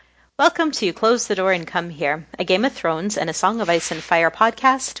Welcome to Close the Door and Come Here, a Game of Thrones and a Song of Ice and Fire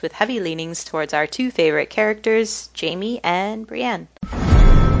podcast with heavy leanings towards our two favorite characters, Jaime and Brienne. There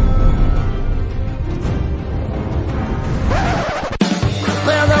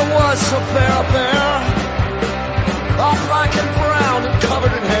was a bear, all black and brown and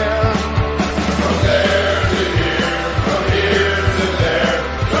covered in hair. From there to here, from here to there,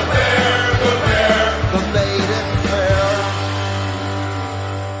 the bear, the maiden fair.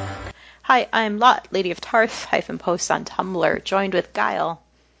 Hi, I'm Lot, Lady of Tarth-post on Tumblr, joined with Guile.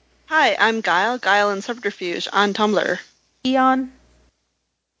 Hi, I'm Guile and Subterfuge on Tumblr. Eon.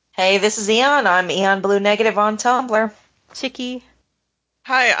 Hey, this is Eon. I'm Eon Blue Negative on Tumblr. Chicky.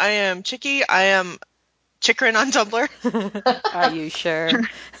 Hi, I am Chicky. I am Chikrin on Tumblr. Are you sure?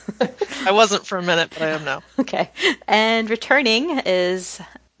 I wasn't for a minute, but I am now. Okay. And returning is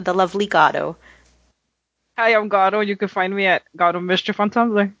the lovely Gado. Hi, I'm Gado. You can find me at Gado Mischief on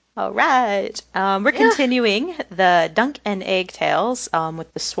Tumblr. All right. We're continuing the Dunk and Egg tales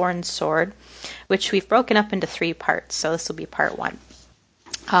with the Sworn Sword, which we've broken up into 3 parts. So this will be part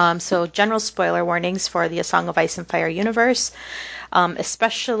 1. So general spoiler warnings for the A Song of Ice and Fire universe,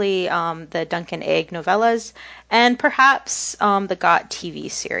 especially the Dunk and Egg novellas, and perhaps the GOT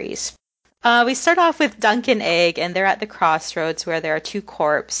TV series. We start off with Dunk and Egg, and they're at the crossroads where there are 2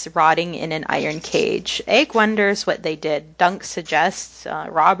 corpses rotting in an iron cage. Egg wonders what they did. Dunk suggests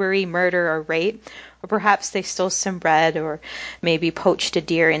robbery, murder, or rape, or perhaps they stole some bread, or maybe poached a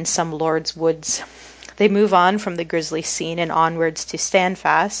deer in some lord's woods. They move on from the grisly scene and onwards to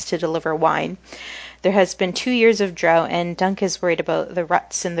Standfast to deliver wine. There has been 2 years of drought, and Dunk is worried about the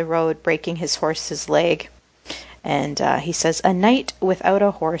ruts in the road breaking his horse's leg. And he says, a night without a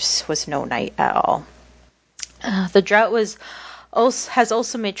horse was no night at all. The drought has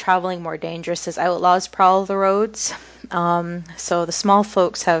also made traveling more dangerous as outlaws prowl the roads. So the small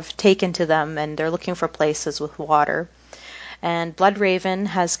folks have taken to them, and they're looking for places with water. And Bloodraven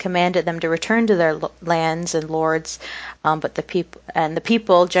has commanded them to return to their lands and lords, but the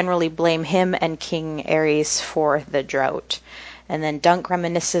people generally blame him and King Aerys for the drought. And then Dunk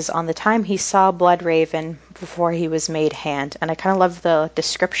reminisces on the time he saw Bloodraven before he was made hand. And I kind of love the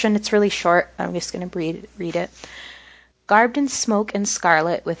description. It's really short. I'm just going to read it. Garbed in smoke and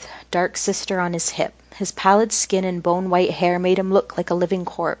scarlet, with dark sister on his hip, his pallid skin and bone-white hair made him look like a living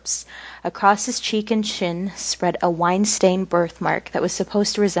corpse. Across his cheek and chin spread a wine-stained birthmark that was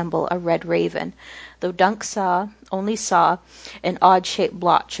supposed to resemble a red raven, though Dunk only saw an odd-shaped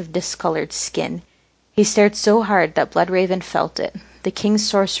blotch of discolored skin. He stared so hard that Bloodraven felt it. The king's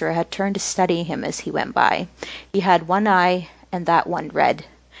sorcerer had turned to study him as he went by. He had one eye, and that one red.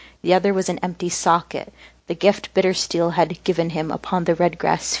 The other was an empty socket, the gift Bittersteel had given him upon the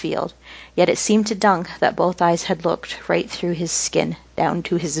Redgrass field. Yet it seemed to Dunk that both eyes had looked right through his skin, down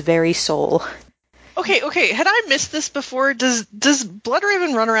to his very soul. Okay. Had I missed this before? Does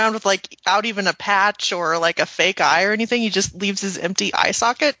Bloodraven run around with, like, out even a patch or, like, a fake eye or anything? He just leaves his empty eye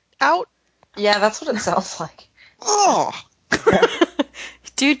socket out? Yeah, that's what it sounds like. Oh.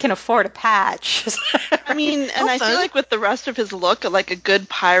 Dude can afford a patch. I mean, and I feel like with the rest of his look, like a good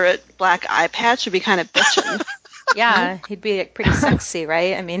pirate black eye patch would be kind of bitchin'. Yeah, he'd be pretty sexy,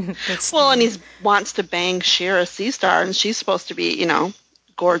 right? I mean, well, and he wants to bang Shira Seastar, and she's supposed to be,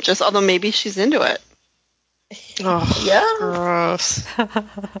 gorgeous, although maybe she's into it. Oh, yeah. Gross.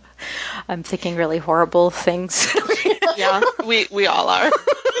 I'm thinking really horrible things. Yeah, we all are.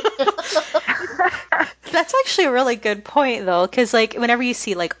 That's actually a really good point, though, because like whenever you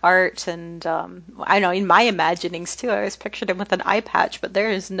see like art and I know in my imaginings too, I always pictured him with an eye patch, but there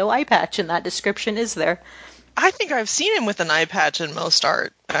is no eye patch in that description, is there? I think I've seen him with an eye patch in most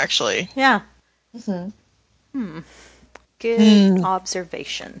art, actually. Yeah. Mm-hmm. Good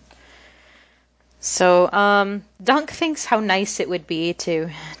observation. So, Dunk thinks how nice it would be to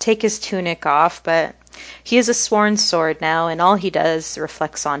take his tunic off, but he is a sworn sword now, and all he does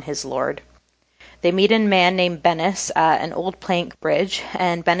reflects on his lord. They meet a man named Bennis at an old plank bridge,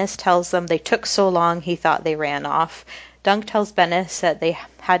 and Bennis tells them they took so long he thought they ran off. Dunk tells Bennis that they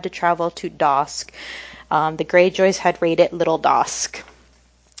had to travel to Dosk. The Greyjoys had raided Little Dosk.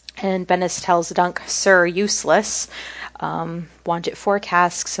 And Bennis tells Dunk, Sir, useless. Wanted 4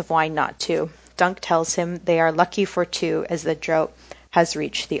 casks of wine, not 2. Dunk tells him they are lucky for 2 as the drought has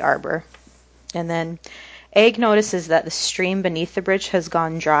reached the arbor. And then Egg notices that the stream beneath the bridge has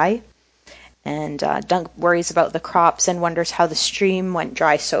gone dry. And Dunk worries about the crops and wonders how the stream went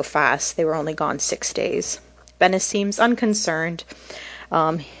dry so fast. They were only gone 6 days. Bennis seems unconcerned.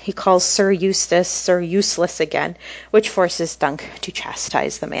 He calls Sir Eustace Sir Useless again, which forces Dunk to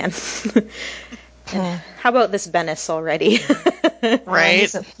chastise the man. How about this Bennis already?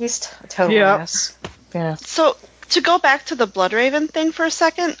 Right? He's a total Yep. ass. Yeah. So to go back to the Bloodraven thing for a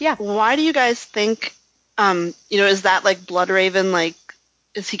second, Yeah. why do you guys think, is that like Bloodraven, like,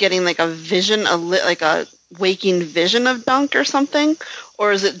 is he getting like a vision, like a waking vision of Dunk or something?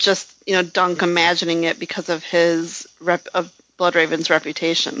 Or is it just, Dunk imagining it because of of Bloodraven's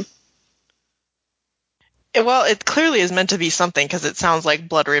reputation? Well, it clearly is meant to be something because it sounds like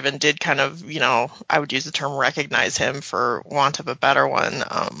Bloodraven did kind of, I would use the term recognize him for want of a better one.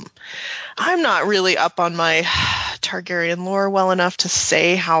 I'm not really up on my Targaryen lore well enough to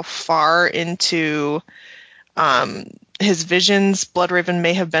say how far into his visions Bloodraven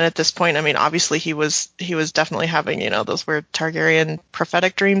may have been at this point. I mean, obviously he was definitely having, those weird Targaryen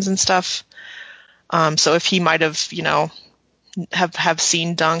prophetic dreams and stuff. So if he might have, have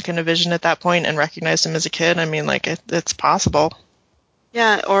seen Dunk in a vision at that point and recognized him as a kid, I mean, like, it's possible.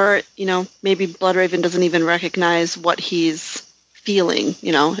 Yeah, or, maybe Bloodraven doesn't even recognize what he's feeling,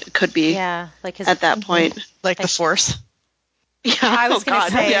 it could be like his, at that point. Like the Force. Yeah, I was going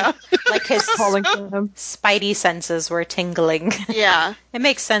to say, yeah. like his Calling to him. spidey senses were tingling. Yeah. It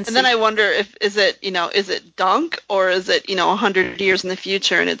makes sense. And then I wonder is it Dunk or is it, 100 years in the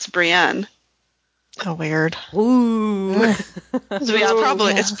future and it's Brienne? Oh, weird. Ooh.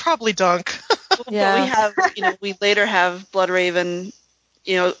 It's probably Dunk. Yeah. But we have, we later have Bloodraven,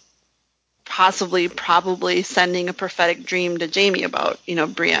 probably sending a prophetic dream to Jaime about,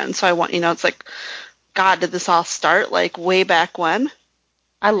 Brienne. So I want, it's like, God, did this all start like way back when?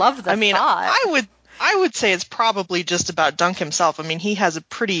 I love the thought. I would say it's probably just about Dunk himself. I mean, he has a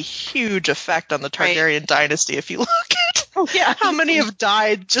pretty huge effect on the Targaryen dynasty if you look at how many have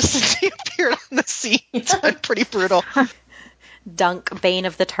died just since he appeared on the scene. It's been pretty brutal. Dunk, Bane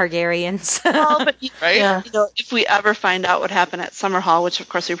of the Targaryens. Well, but Right? if we ever find out what happened at Summerhall, which of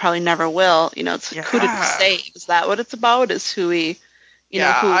course we probably never will, it's who did he save? Is that what it's about? Is who he,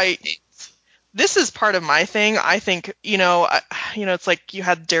 this is part of my thing. I think, it's like you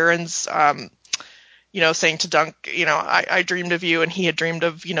had Darren's, saying to Dunk, I dreamed of you, and he had dreamed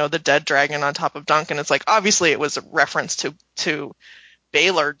of, the dead dragon on top of Dunk, and it's like, obviously it was a reference to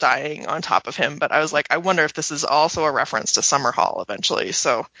Baelor dying on top of him, but I was like, I wonder if this is also a reference to Summerhall eventually.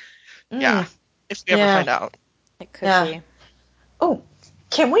 So, yeah, if we ever find out. It could be. Oh,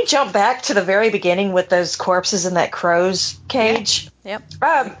 can we jump back to the very beginning with those corpses in that crow's cage? Yep.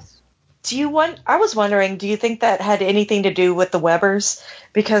 I was wondering, do you think that had anything to do with the Webbers?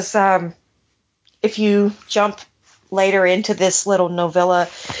 Because if you jump later into this little novella,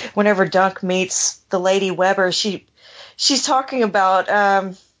 whenever Dunk meets the Lady Webber, she's talking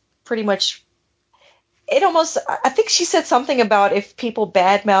about pretty much. I think she said something about if people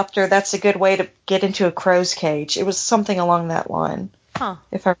badmouthed her, that's a good way to get into a crow's cage. It was something along that line,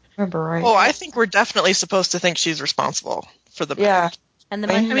 if I remember right. Oh, I think we're definitely supposed to think she's responsible for the band. And the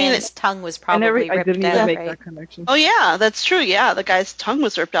man's tongue was probably ripped I didn't out, even make right? that connection. Oh yeah, that's true. Yeah, the guy's tongue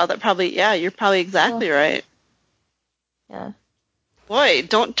was ripped out. That probably, you're probably exactly right. Yeah. Boy,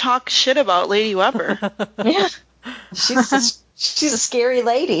 don't talk shit about Lady Weber. Yeah. She's a scary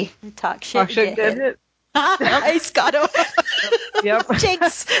lady. Talk shit. Get hit. Nice, got him. Yep.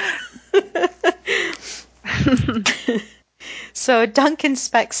 Jinx. So Dunk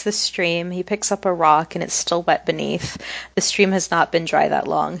inspects the stream. He picks up a rock and it's still wet beneath. The stream has not been dry that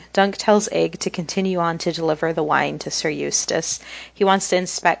long. Dunk tells Egg to continue on to deliver the wine to Sir Eustace. He wants to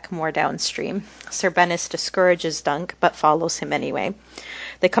inspect more downstream. Sir Bennis discourages Dunk but follows him anyway.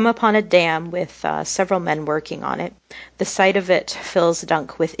 They come upon a dam with several men working on it. The sight of it fills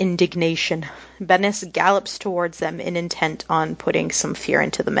Dunk with indignation. Bennis gallops towards them in intent on putting some fear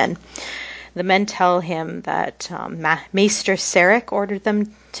into the men. The men tell him that Maester Sarek ordered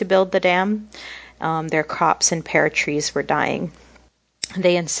them to build the dam. Their crops and pear trees were dying.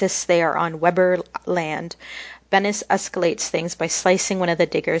 They insist they are on Weber land. Bennis escalates things by slicing one of the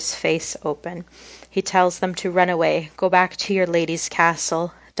diggers' face open. He tells them to run away, go back to your lady's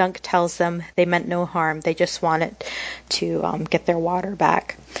castle. Dunk tells them they meant no harm, they just wanted to get their water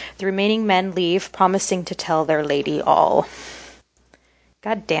back. The remaining men leave, promising to tell their lady all.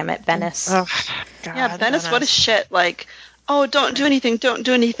 God damn it, Bennis. Oh, God, Yeah, Bennis, what a shit. Like, oh, don't do anything,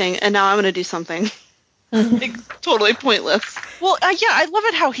 and now I'm going to do something. Like, totally pointless. Well, I love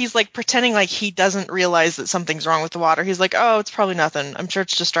it how he's like pretending like he doesn't realize that something's wrong with the water. He's like, oh, it's probably nothing. I'm sure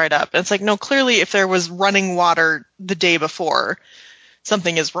it's just dried up. And it's like, no, clearly if there was running water the day before,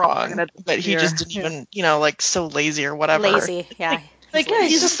 something is wrong. But he just didn't even, like so lazy or whatever. Lazy, yeah. Like,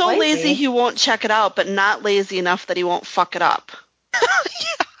 he's just so lazy he won't check it out, but not lazy enough that he won't fuck it up.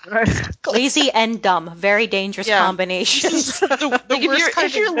 Lazy and dumb, very dangerous combinations. the worst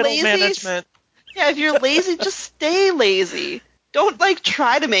kind of middle management. Yeah, if you're lazy, just stay lazy. Don't, like,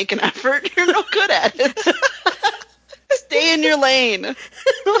 try to make an effort. You're no good at it. Stay in your lane.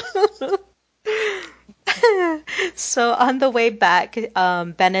 So on the way back,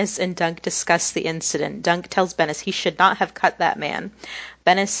 Bennis and Dunk discuss the incident. Dunk tells Bennis he should not have cut that man.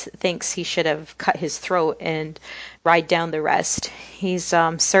 Bennis thinks he should have cut his throat and ride down the rest. He's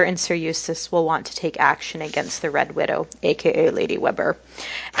certain Sir Eustace will want to take action against the Red Widow, aka Lady Webber,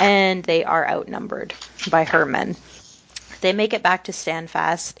 and they are outnumbered by her men. They make it back to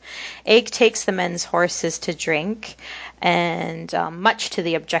Standfast. Egg takes the men's horses to drink, and much to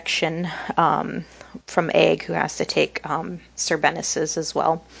the objection from Egg, who has to take Sir Bennis's as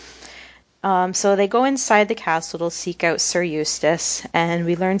well. So they go inside the castle to seek out Sir Eustace, and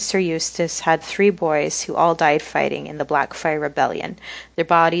we learn Sir Eustace had 3 boys who all died fighting in the Blackfire Rebellion, their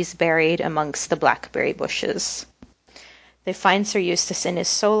bodies buried amongst the blackberry bushes. They find Sir Eustace in his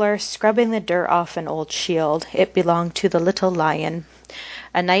solar, scrubbing the dirt off an old shield. It belonged to the Little Lion,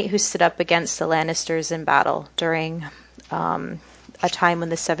 a knight who stood up against the Lannisters in battle during a time when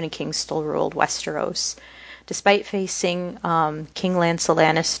the Seven Kings still ruled Westeros. Despite facing King Lancel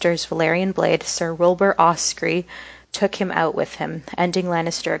Lannister's Valyrian blade, Sir Wilbur Osprey took him out with him, ending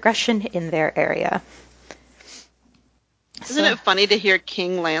Lannister aggression in their area. Isn't it funny to hear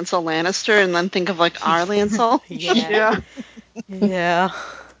King Lancel Lannister and then think of, like, our Lancel? Yeah. Yeah.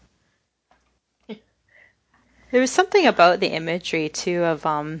 There was something about the imagery, too,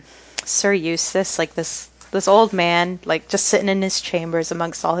 of Sir Eustace, like this old man, like, just sitting in his chambers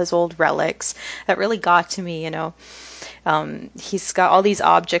amongst all his old relics. That really got to me, you know. He's got all these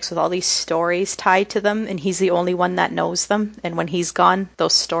objects with all these stories tied to them, and he's the only one that knows them. And when he's gone,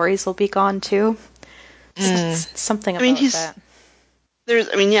 those stories will be gone, too. Something about that.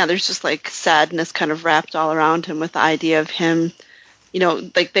 There's just, like, sadness kind of wrapped all around him with the idea of him, you know,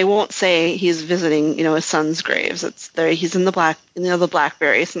 like, they won't say he's visiting, you know, his son's graves. It's there, he's in the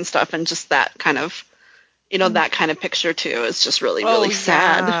blackberries and stuff, and just that kind of, you know, that kind of picture too is just really, really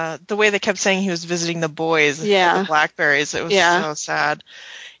sad. Yeah. The way they kept saying he was visiting the boys, Yeah. the blackberries, it was so sad.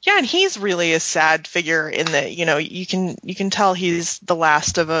 Yeah, and he's really a sad figure in that, you know, you can tell he's the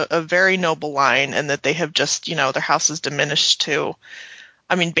last of a very noble line, and that they have just, you know, their house is diminished to,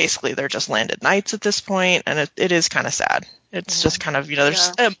 I mean, basically they're just landed knights at this point, and it is kind of sad. It's just kind of, you know,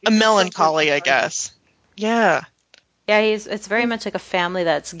 there's a melancholy, I guess. Yeah. Yeah, it's very much like a family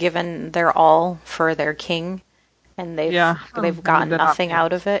that's given their all for their king, and they've gotten nothing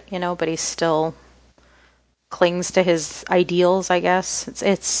out of it, you know, but he still clings to his ideals, I guess.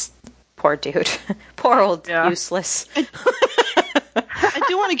 It's poor dude. Poor old useless. I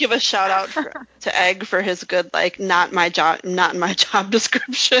do want to give a shout out to Egg for his good, like, not in my job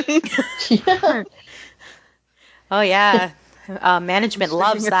description. Oh yeah. Management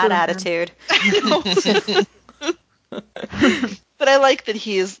loves that attitude. But I like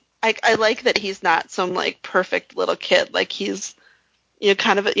that I like that he's not some, like, perfect little kid. Like, he's, you know,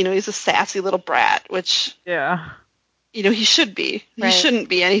 kind of he's a sassy little brat, which, you know, he should be. Right. He shouldn't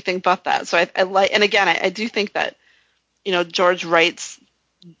be anything but that. So I like, and again, I do think that, you know, George writes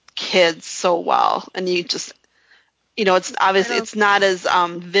kids so well, and you just, you know, it's obviously it's not as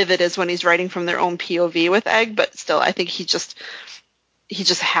vivid as when he's writing from their own POV with Egg, but still, I think he just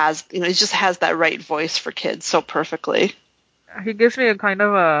has, you know, he just has that right voice for kids so perfectly. He gives me a kind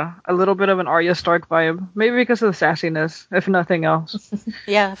of a little bit of an Arya Stark vibe, maybe because of the sassiness, if nothing else.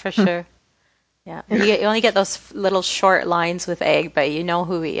 Yeah, for sure. Yeah, you only get those little short lines with Egg, but you know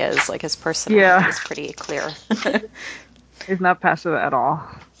who he is. Like, his personality is pretty clear. He's not passive at all.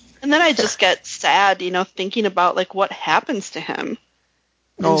 And then I just get sad, you know, thinking about, like, what happens to him.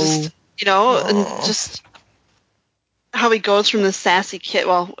 And just, you know, and just how he goes from the sassy kid,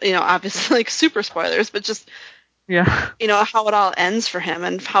 well, you know, obviously, like, super spoilers, but just, you know, how it all ends for him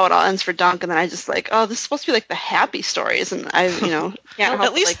and how it all ends for Dunk. And then I just, like, oh, this is supposed to be, like, the happy stories. And I, you know, can't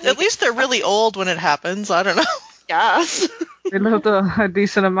help at least they're really old when it happens. I don't know. Yes. They lived a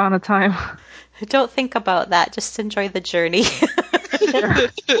decent amount of time. Don't think about that. Just enjoy the journey.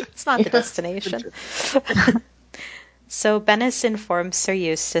 It's not the destination. So Bennis informs Sir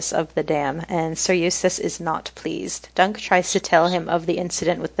Eustace of the dam, and Sir Eustace is not pleased. Dunk tries to tell him of the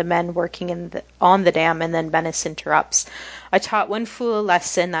incident with the men working on the dam, and then Bennis interrupts. I taught one fool a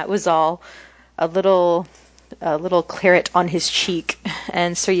lesson, that was all. A little claret on his cheek,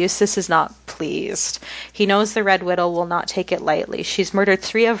 and Sir Eustace is not pleased. He knows the Red Widow will not take it lightly. She's murdered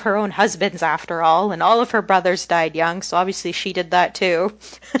 3 of her own husbands after all, and all of her brothers died young, so obviously she did that too.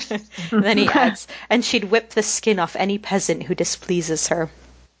 And then he adds, and she'd whip the skin off any peasant who displeases her.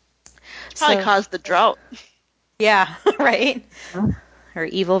 Probably caused the drought. Yeah, right? her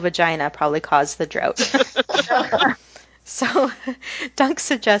evil vagina probably caused the drought. So Dunk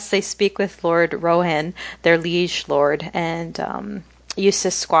suggests they speak with Lord Rohan, their liege lord, and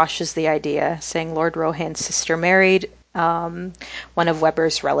Eustace squashes the idea, saying Lord Rohan's sister married one of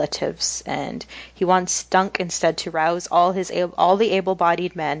Weber's relatives, and he wants Dunk instead to rouse all the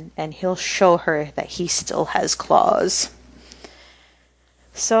able-bodied men, and he'll show her that he still has claws.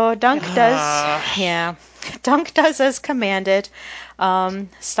 So Dunk does as commanded,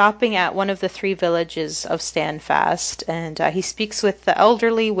 stopping at one of the 3 villages of Standfast, and he speaks with the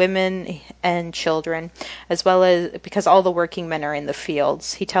elderly, women, and children, as well as because all the working men are in the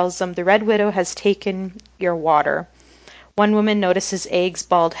fields. He tells them the Red Widow has taken your water. One woman notices Egg's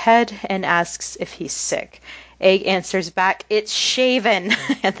bald head and asks if he's sick. Egg answers back, "It's shaven,"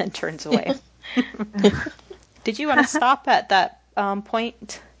 and then turns away. Did you want to stop at that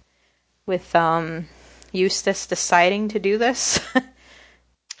point with Eustace deciding to do this?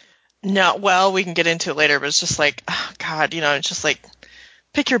 No, well, we can get into it later, but it's just like, oh, God, it's just like,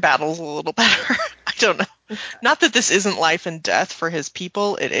 pick your battles a little better. I don't know. Not that this isn't life and death for his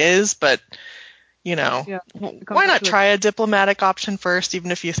people. It is, but, why not try a diplomatic option first,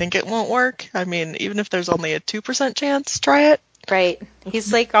 even if you think it won't work? I mean, even if there's only a 2% chance, try it. Right.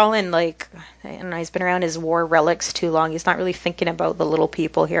 He's all in he's been around his war relics too long. He's not really thinking about the little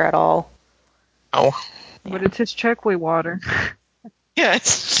people here at all. Oh. Yeah. But it's his Checkway water. Yeah,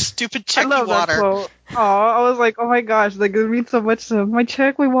 it's stupid Checky I love water. That quote. Oh, I was like, oh my gosh, it means so much to my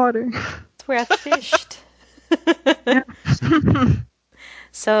Checkway water. That's where I fished.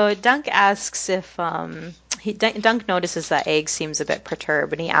 So Dunk asks if Dunk notices that Egg seems a bit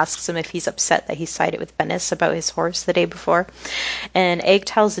perturbed, and he asks him if he's upset that he sided with Bennis about his horse the day before. And Egg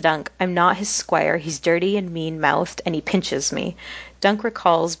tells Dunk, "I'm not his squire. He's dirty and mean-mouthed, and he pinches me." Dunk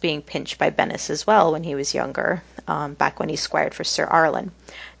recalls being pinched by Bennis as well when he was younger, back when he squired for Sir Arlen.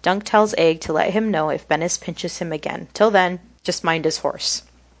 Dunk tells Egg to let him know if Bennis pinches him again. Till then, just mind his horse.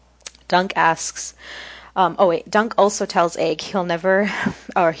 Dunk asks... Dunk also tells Egg he'll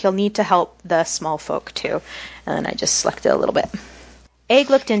need to help the small folk too. And then I just selected a little bit. Egg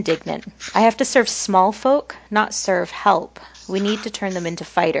looked indignant. "I have to serve small folk, not serve help. We need to turn them into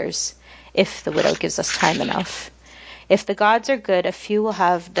fighters, if the widow gives us time enough. If the gods are good, a few will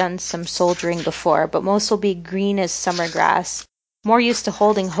have done some soldiering before, but most will be green as summer grass, more used to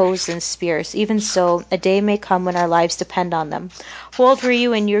holding hoes than spears. Even so, a day may come when our lives depend on them. How old were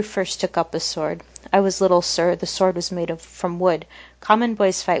you when you first took up a sword?" "I was little, sir. The sword was made from wood. Common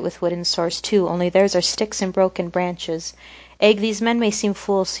boys fight with wooden swords too, only theirs are sticks and broken branches. Egg, these men may seem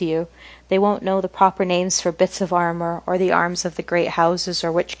fools to you. They won't know the proper names for bits of armor, or the arms of the great houses,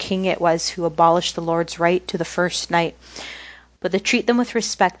 or which king it was who abolished the lord's right to the first knight. But they treat them with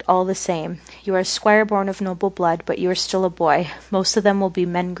respect all the same. You are a squire born of noble blood, but you are still a boy. Most of them will be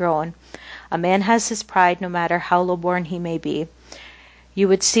men grown. A man has his pride, no matter how low-born he may be. You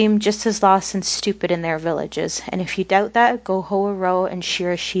would seem just as lost and stupid in their villages, and if you doubt that, go hoe a row and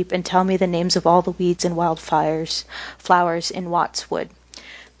shear a sheep, and tell me the names of all the weeds and flowers in Watts Wood."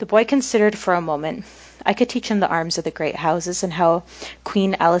 The boy considered for a moment. I could teach him the arms of the great houses, and how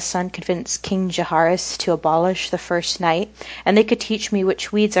Queen Alysanne convinced King Jaehaerys to abolish the first knight, and they could teach me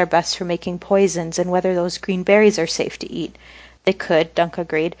which weeds are best for making poisons, and whether those green berries are safe to eat. They could, Dunk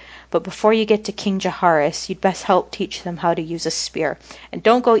agreed, but before you get to King Jaehaerys, you'd best help teach them how to use a spear. And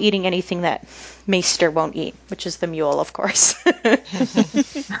don't go eating anything that Maester won't eat, which is the mule, of course.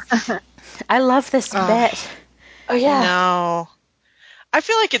 I love this bit. Oh yeah. No. I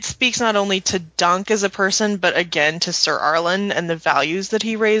feel like it speaks not only to Dunk as a person, but again to Sir Arlen and the values that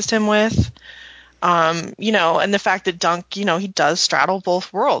he raised him with. And the fact that Dunk, he does straddle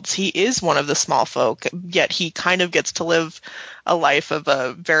both worlds. He is one of the small folk, yet he kind of gets to live a life of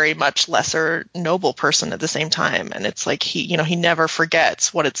a very much lesser noble person at the same time. And it's like he never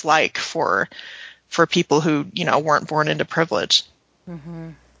forgets what it's like for people who, weren't born into privilege. Mm-hmm.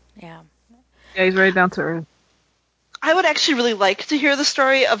 Yeah. Yeah, he's right down to earth. I would actually really like to hear the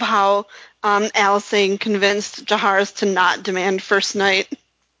story of how Alysanne convinced Jaehaerys to not demand first night.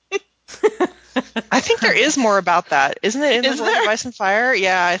 I think there is more about that. Isn't it in Is the World there? of Ice and Fire?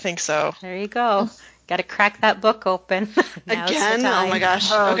 Yeah, I think so. There you go. Got to crack that book open. Now's Again? the time. Oh my gosh.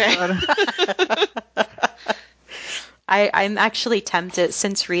 Oh, Okay. God. I'm actually tempted,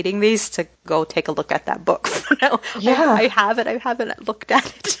 since reading these, to go take a look at that book. No, Yeah. I haven't looked at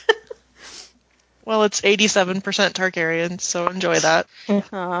it. Well, it's 87% Targaryen, so enjoy that.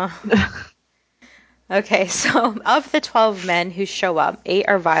 Okay, so of the 12 men who show up, 8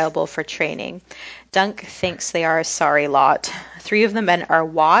 are viable for training. Dunk thinks they are a sorry lot. 3 of the men are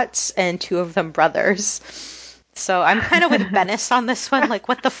Watts, and 2 of them brothers. So I'm kind of with Bennis on this one. Like,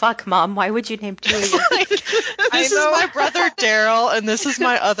 what the fuck, Mom? Why would you name two of your This is my brother Daryl, and this is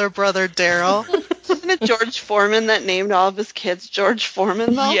my other brother Daryl. Isn't it George Foreman that named all of his kids George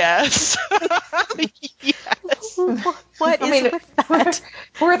Foreman, though? Yes. Yes. What is with that?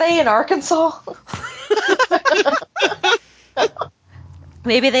 Were they in Arkansas?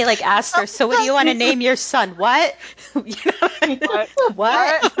 Maybe they like asked her, so what do you want to name your son? What?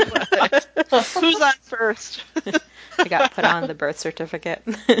 What? Who's on first? I got put on the birth certificate.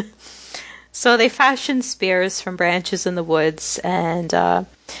 So they fashion spears from branches in the woods, and but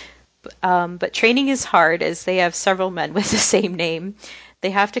training is hard as they have several men with the same name. They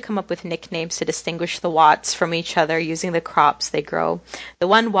have to come up with nicknames to distinguish the Watts from each other using the crops they grow. The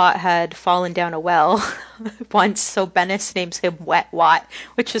one Watt had fallen down a well once, so Bennis names him Wet Watt,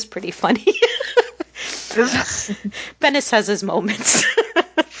 which is pretty funny. Bennis has his moments.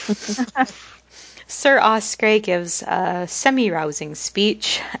 Sir Osprey gives a semi-rousing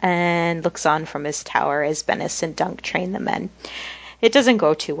speech and looks on from his tower as Bennis and Dunk train the men. It doesn't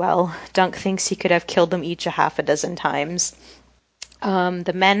go too well. Dunk thinks he could have killed them each a half a dozen times.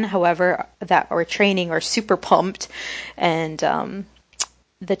 The men, however, that are training are super pumped, and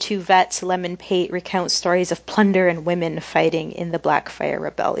the two vets, Lem and Pate, recount stories of plunder and women fighting in the Blackfire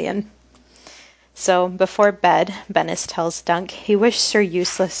Rebellion. So, before bed, Bennis tells Dunk he wished Sir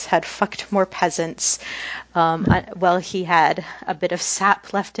Useless had fucked more peasants. Well, he had a bit of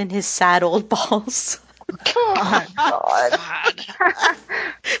sap left in his sad old balls. God. I'm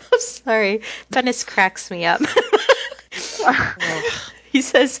sorry. Bennis cracks me up. He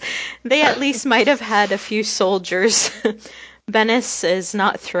says they at least might have had a few soldiers. Bennis is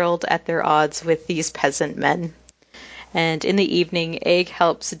not thrilled at their odds with these peasant men. And in the evening, Egg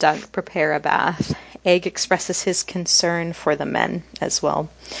helps Dunk prepare a bath. Egg expresses his concern for the men as well.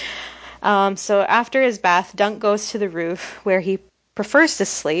 So after his bath, Dunk goes to the roof where he prefers to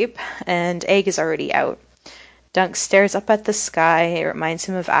sleep, and Egg is already out. Dunk stares up at the sky. It reminds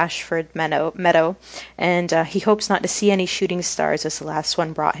him of Ashford Meadow, and he hopes not to see any shooting stars as the last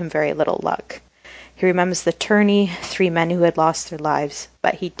one brought him very little luck. He remembers the tourney, 3 men who had lost their lives,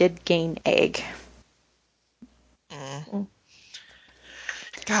 but he did gain Egg.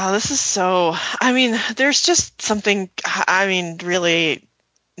 God, this is so... I mean, there's just something, really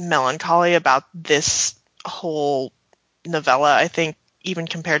melancholy about this whole novella, I think, even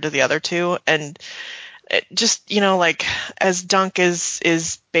compared to the other two. And it just, like, as Dunk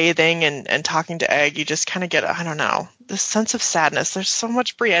is bathing and talking to Egg, you just kind of get, I don't know, this sense of sadness. There's so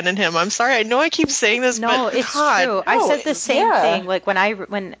much Brienne in him. I'm sorry, I know I keep saying this, No, but it's God. true. I said the same thing. Like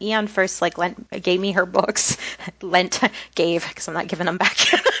when Eon first gave me her books, gave, because I'm not giving them back.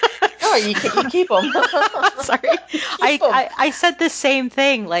 Oh, you keep them. Sorry, I said the same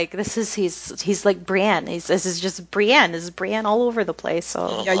thing. Like he's like Brienne. This is just Brienne. This is Brienne all over the place.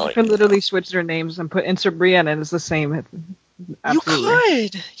 So yeah, you can literally switch their names and put insert Brienne, and it's the same.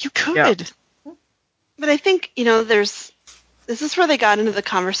 Absolutely. You could. Yeah. But I think, this is where they got into the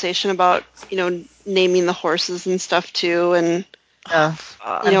conversation about, naming the horses and stuff too, and not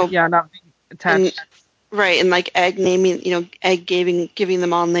being attached. Right, and like Egg naming, Egg giving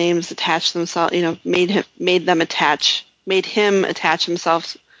them all names, attached themselves, made him attach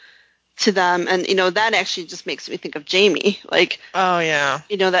himself to them, and that actually just makes me think of Jamie, like. Oh yeah.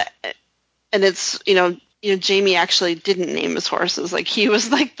 That, and it's Jamie actually didn't name his horses. Like he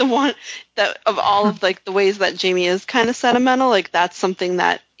was like the one that of all of like the ways that Jamie is kind of sentimental, like that's something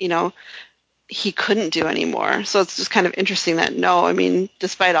that, he couldn't do anymore. So it's just kind of interesting that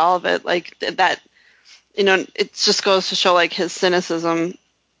despite all of it, like that, it just goes to show like his cynicism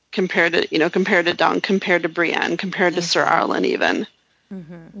compared to Dunk, compared to Brienne, compared to Sir Arlen even.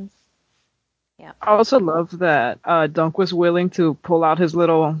 Mm-hmm. Yeah. I also love that Dunk was willing to pull out his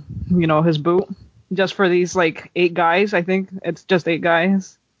little, his boot just for these like 8 guys. I think it's just 8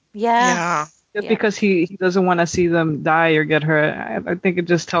 guys. Yeah. Just because he doesn't want to see them die or get hurt. I think it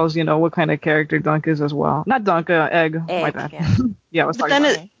just tells what kind of character Dunk is as well. Not Dunk, Egg. My bad. Yeah. But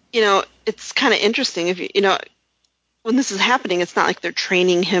then it's kind of interesting if when this is happening, it's not like they're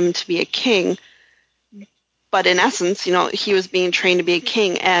training him to be a king. But in essence, he was being trained to be a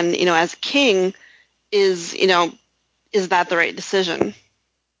king, and as a king, is that the right decision?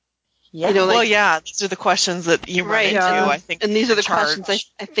 Yeah. These are the questions that you run into. I think, and these are the questions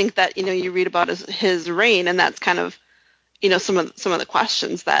I think that you read about his reign, and that's kind of some of the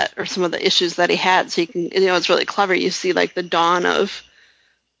questions that, or some of the issues that he had. So you can it's really clever. You see like the dawn of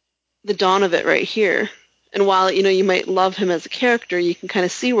it right here. And while you might love him as a character, you can kind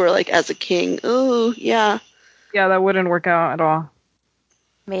of see where like as a king, oh yeah. Yeah, that wouldn't work out at all.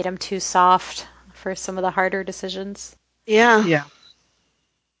 Made him too soft for some of the harder decisions. Yeah. Yeah.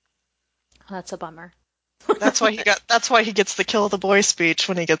 Oh, that's a bummer. That's why he gets the kill the boy speech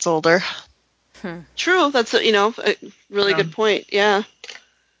when he gets older. True. That's a really Yeah. good point. Yeah.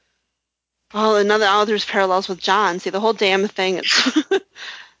 Oh, there's parallels with John. See, the whole damn thing is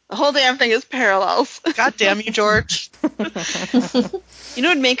the whole damn thing is parallels. God damn you, George. You know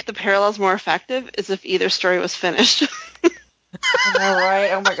what would make the parallels more effective is if either story was finished. I know,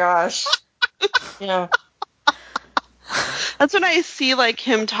 right? Oh my gosh. Yeah. That's when I see like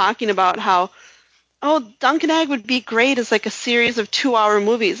him talking about how, Dunk and Egg would be great as like a series of 2-hour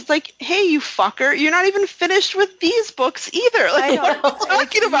movies. It's like, hey, you fucker, you're not even finished with these books either. Like, I know. what are you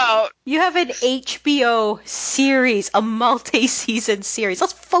talking about? You have an HBO series, a multi-season series.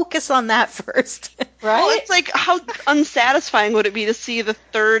 Let's focus on that first. Right? Well, it's like, how unsatisfying would it be to see the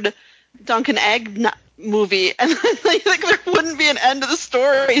third Dunk and Egg movie and then like there wouldn't be an end to the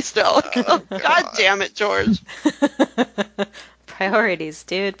story still? Like, God damn it, George. Priorities,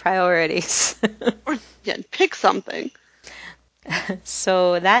 dude, priorities. Or pick something.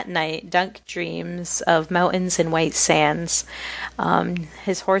 So that night, Dunk dreams of mountains and white sands.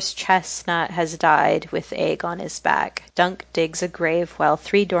 His horse Chestnut has died with Egg on his back. Dunk digs a grave while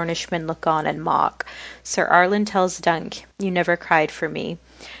 3 Dornishmen look on and mock. Sir Arlen tells Dunk, "You never cried for me."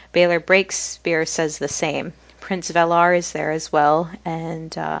 Baylor Breakspear says the same. Prince Velar is there as well,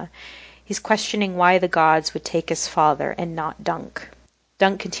 and he's questioning why the gods would take his father and not Dunk.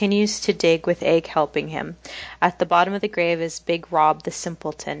 Dunk continues to dig with Egg helping him. At the bottom of the grave is Big Rob the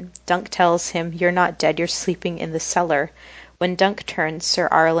Simpleton. Dunk tells him, "You're not dead, you're sleeping in the cellar." When Dunk turns, Sir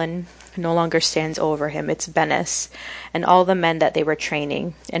Arlen no longer stands over him. It's Bennis and all the men that they were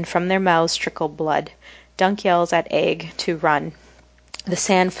training, and from their mouths trickle blood. Dunk yells at Egg to run. The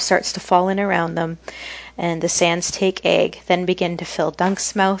sand starts to fall in around them, and the sands take Egg, then begin to fill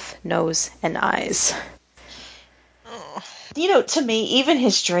Dunk's mouth, nose, and eyes. To me, even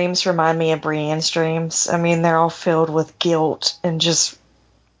his dreams remind me of Brienne's dreams. I mean, they're all filled with guilt and just...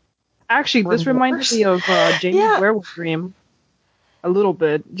 Actually, this reminds me of Jamie's werewolf dream. A little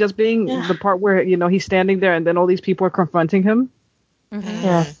bit. Just being the part where, he's standing there and then all these people are confronting him. Mm-hmm.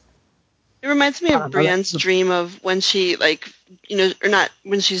 Yeah. It reminds me of Brienne's dream of when she, or not,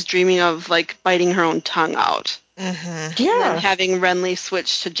 when she's dreaming of, biting her own tongue out. Mm-hmm. Yeah. And then having Renly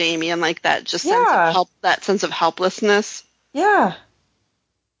switch to Jamie and, that just sense of helplessness. Yeah.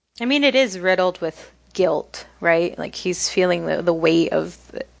 I mean, it is riddled with guilt, right? Like, he's feeling the weight of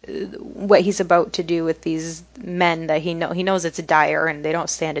what he's about to do with these men that he knows it's dire and they don't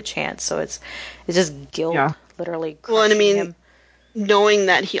stand a chance. So it's just guilt, literally crushing well, and I mean, him. Knowing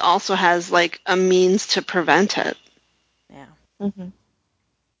that he also has a means to prevent it. Yeah. Mm-hmm.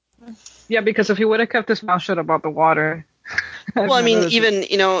 Yeah, because if he would have kept his mouth shut about the water. Well, I mean, even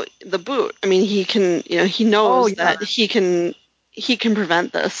the boot. I mean, he can. He knows that he can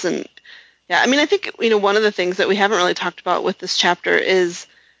prevent this, and I mean, I think one of the things that we haven't really talked about with this chapter is,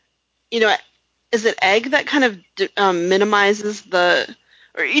 is it Egg that kind of minimizes the.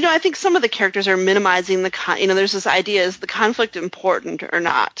 Or, I think some of the characters are minimizing the there's this idea, is the conflict important or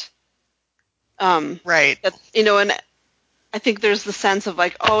not? Right. That, and I think there's the sense of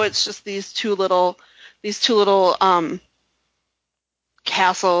it's just these two little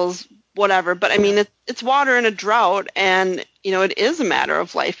castles, whatever. But I mean, it's water in a drought, and, it is a matter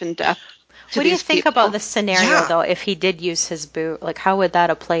of life and death. What do you think about the scenario, though, if he did use his boot? How would that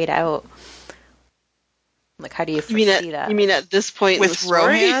have played out? How do you foresee that? You mean at this point with in the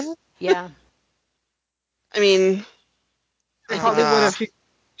story? Rohan? Yeah. I mean, I probably would have.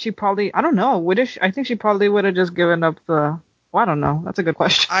 She probably. I don't know. I think she probably would have just given up the. Well, I don't know. That's a good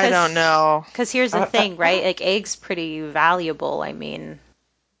question. I don't know. Because here's the thing, right? Egg's pretty valuable. I mean,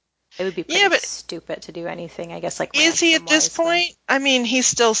 it would be pretty stupid to do anything, I guess. Is he at this point? I mean, he's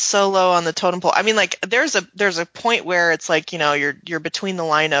still so low on the totem pole. I mean, there's a point where it's you're between the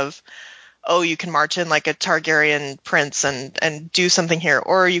line of, oh, you can march in like a Targaryen prince and do something here,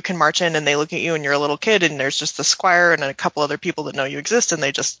 or you can march in and they look at you and you're a little kid and there's just the squire and a couple other people that know you exist and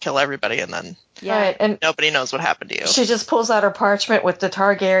they just kill everybody and then right, and nobody knows what happened to you. She just pulls out her parchment with the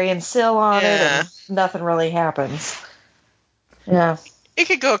Targaryen seal on it and nothing really happens. Yeah. It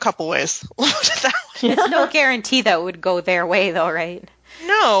could go a couple ways. It's no guarantee that it would go their way, though, right?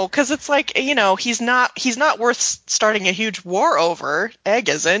 No, because it's he's not worth starting a huge war over. Egg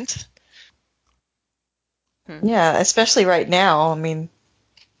isn't. Yeah, especially right now. I mean,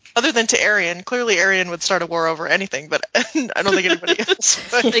 other than to Aerion, clearly Aerion would start a war over anything, but I don't think anybody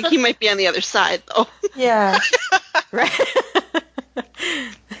else would. I think he might be on the other side, though. Yeah. Right.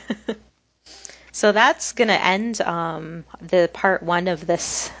 So that's gonna end the part 1 of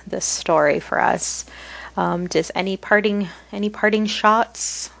this story for us. Does any parting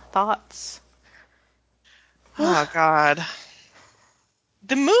shots, thoughts? Oh God.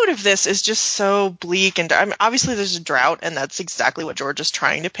 The mood of this is just so bleak, and I mean, obviously there's a drought, and that's exactly what George is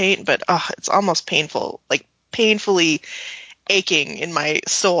trying to paint. But it's almost painful, like painfully aching in my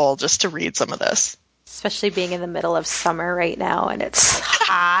soul just to read some of this. Especially being in the middle of summer right now, and it's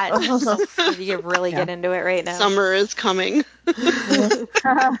hot. So you really get into it right now. Summer is coming.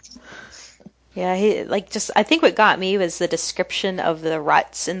 Yeah, I think what got me was the description of the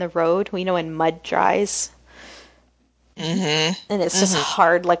ruts in the road. We know when mud dries. Mm-hmm. And it's just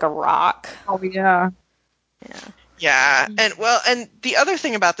hard like a rock. Oh, yeah. Yeah, and the other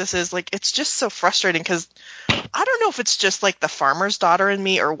thing about this is, like, it's just so frustrating because I don't know if it's just, like, the farmer's daughter in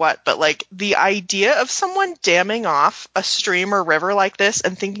me or what, but, like, the idea of someone damming off a stream or river like this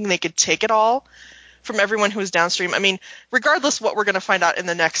and thinking they could take it all from everyone who is downstream. I mean, regardless what we're going to find out in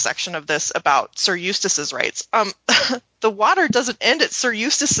the next section of this about Sir Eustace's rights, the water doesn't end at Sir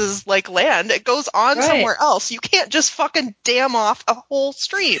Eustace's, like, land. It goes on somewhere else. You can't just fucking dam off a whole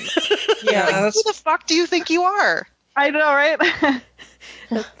stream. Yeah. Like, who the fuck do you think you are? I know, right?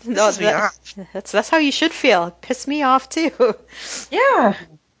 That's how you should feel. Piss me off too. Yeah.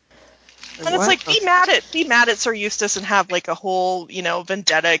 And it's like, be mad at Sir Eustace and have, like, a whole,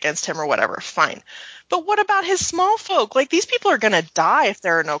 vendetta against him or whatever. Fine. But what about his small folk? Like, these people are going to die if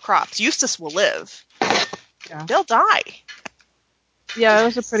there are no crops. Eustace will live. Yeah. They'll die. Yeah, it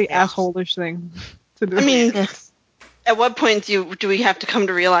was a pretty asshole-ish thing to do. I mean, at what point do we have to come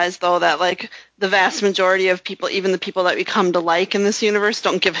to realize, though, that, like, the vast majority of people, even the people that we come to like in this universe,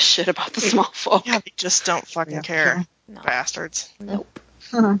 don't give a shit about the small folk? Yeah, they just don't fucking care. No. Bastards. Nope.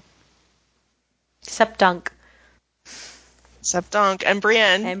 Except Dunk. And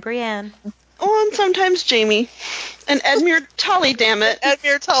Brienne. Oh, and sometimes Jamie. And Edmure Tully, damn it.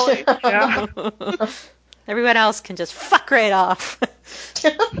 Edmure Tully. Yeah. Everyone else can just fuck right off.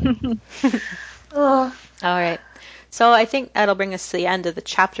 All right. So I think that'll bring us to the end of the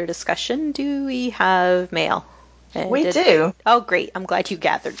chapter discussion. Do we have mail? We do. Oh, great. I'm glad you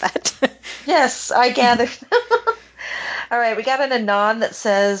gathered that. Yes, I gathered. All right, we got an anon that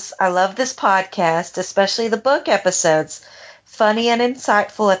says, I love this podcast, especially the book episodes. Funny and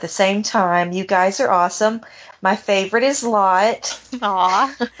insightful at the same time. You guys are awesome. My favorite is Lot.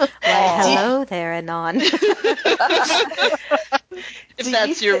 Aw. Why, hello there, Anon. If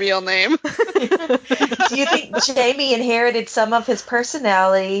that's your real name. Do you think Jamie inherited some of his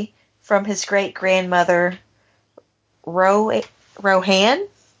personality from his great-grandmother, Rohan?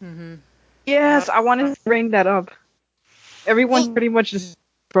 Mm-hmm. Yes, I wanted to bring that up. Everyone pretty much just...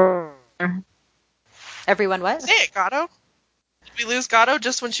 Everyone what? Say it, Gatto. Did we lose Gatto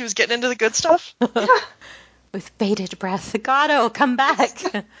just when she was getting into the good stuff? With bated breath. Gatto, come back.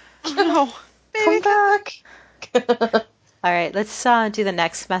 Oh, no. Come back. All right, let's do the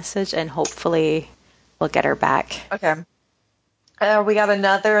next message, and hopefully we'll get her back. Okay. We got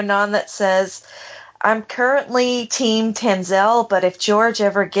another anon that says, I'm currently Team Tanzel, but if George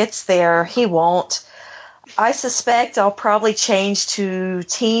ever gets there, he won't. I suspect I'll probably change to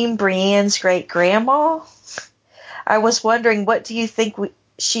Team Brienne's great-grandma. I was wondering, what do you think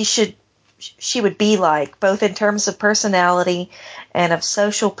she would be like, both in terms of personality and of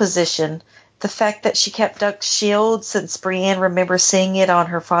social position? The fact that she kept Duck's shield since Brienne remembers seeing it on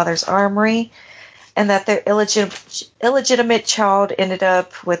her father's armory, and that their illegitimate child ended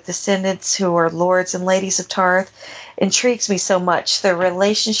up with descendants who are lords and ladies of Tarth, intrigues me so much. Their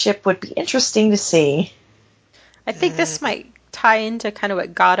relationship would be interesting to see. I think this might tie into kind of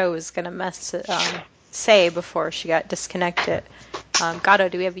what Gatto was going to say before she got disconnected. Gatto,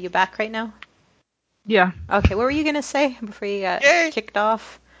 do we have you back right now? Yeah. Okay, what were you going to say before you got kicked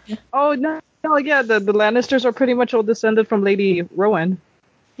off? Oh, no, yeah, the Lannisters are pretty much all descended from Lady Rowan.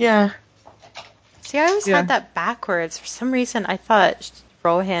 Yeah. See, I always had that backwards. For some reason, I thought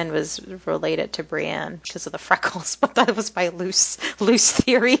Rohan was related to Brienne because of the freckles, but that was my loose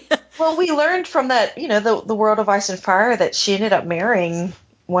theory. Well, we learned from that, the World of Ice and Fire that she ended up marrying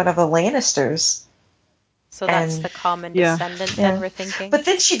one of the Lannisters. So that's the common descendant then we're thinking? But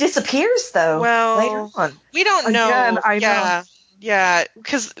then she disappears, though, later on. We don't know. Again, I know. Yeah,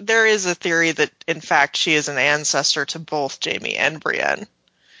 because there is a theory that, in fact, she is an ancestor to both Jamie and Brienne.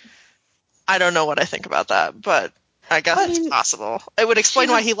 I don't know what I think about that, but I guess it's possible. It would explain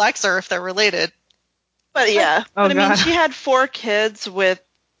why he likes her if they're related. But yeah, I mean, she had 4 kids with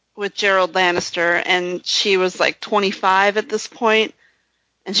Gerald Lannister, and she was like 25 at this point,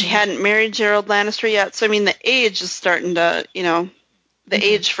 and she hadn't married Gerald Lannister yet. So I mean, the age is starting to, the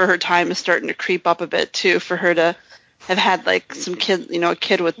age for her time is starting to creep up a bit too, for her to have had like some kid, a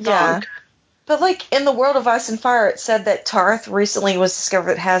kid with Dunk. But like in the World of Ice and Fire, it said that Tarth recently was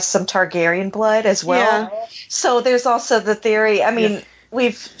discovered has some Targaryen blood as well. Yeah. So there's also the theory. I mean,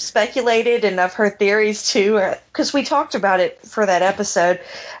 we've speculated, and I've heard theories too, because we talked about it for that episode.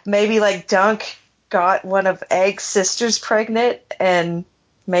 Maybe like Dunk got one of Egg's sisters pregnant, and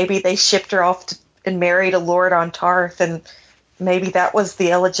maybe they shipped her off and married a lord on Tarth, and maybe that was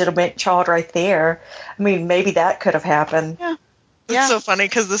the illegitimate child right there. I mean, maybe that could have happened. Yeah. It's so funny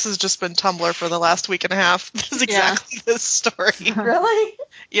because this has just been Tumblr for the last week and a half. This is exactly this story. Really?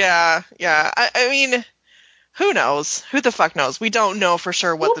 Yeah. I mean, who knows? Who the fuck knows? We don't know for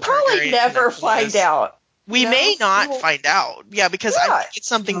sure what the Targaryen We'll probably never find out. We may not find out. Yeah, because I think it's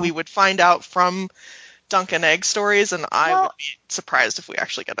something we would find out from Dunk and Egg stories, and I would be surprised if we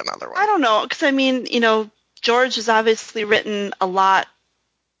actually get another one. I don't know, because I mean, George has obviously written a lot.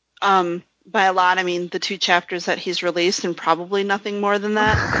 By a lot, I mean the 2 chapters that he's released, and probably nothing more than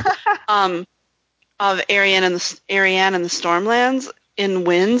that. Of Arianne and the Stormlands in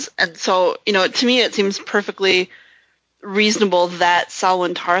Winds, and so to me it seems perfectly reasonable that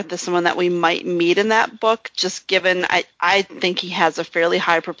Selwyn Tarth is someone that we might meet in that book. Just given, I think he has a fairly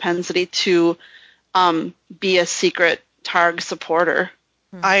high propensity to be a secret Targ supporter.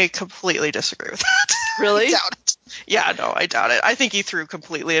 I completely disagree with that. Really? I doubt it. Yeah, no, I doubt it. I think he threw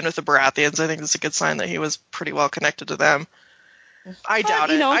completely in with the Baratheons. I think it's a good sign that he was pretty well connected to them. I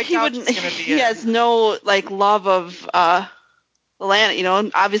doubt it. I doubt he's gonna be he has no love of the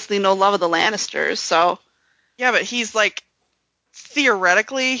obviously no love of the Lannisters. So yeah, but he's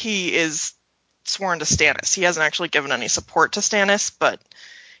theoretically he is sworn to Stannis. He hasn't actually given any support to Stannis, but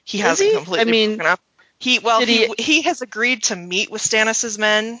he hasn't completely broken up. He has agreed to meet with Stannis's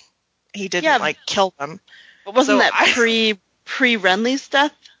men. He didn't kill them. But wasn't that pre Renly's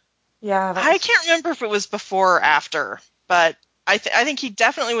death? Yeah, I can't remember if it was before or after, but I think he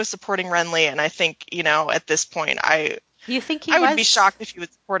definitely was supporting Renly, and I think at this point You think I would be shocked if he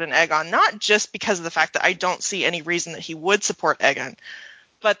would support an Aegon, not just because of the fact that I don't see any reason that he would support Aegon,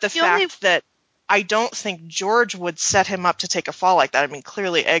 but the fact that I don't think George would set him up to take a fall like that. I mean,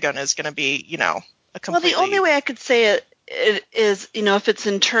 clearly Aegon is going to be, a completely... Well, the only way I could say it is, if it's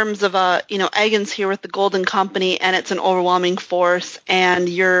in terms of, Aegon's here with the Golden Company and it's an overwhelming force and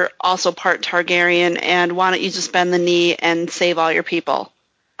you're also part Targaryen, and why don't you just bend the knee and save all your people?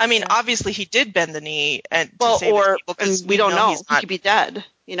 I mean, obviously he did bend the knee to save his people, because we don't know. He could be dead,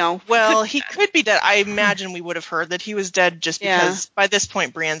 Well, he could be dead. I imagine we would have heard that he was dead just because by this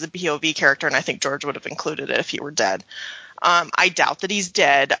point Brienne's a POV character, and I think George would have included it if he were dead. I doubt that he's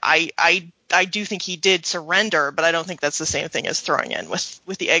dead. I do think he did surrender, but I don't think that's the same thing as throwing in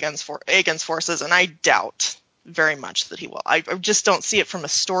with the Aegon's forces, and I doubt very much that he will. I just don't see it from a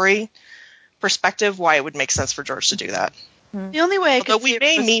story perspective why it would make sense for George to do that. The only way I could see we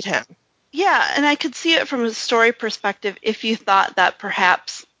may meet him. Yeah, and I could see it from a story perspective if you thought that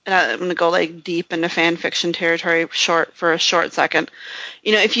perhaps, and I'm going to go deep into fan fiction territory for a short second,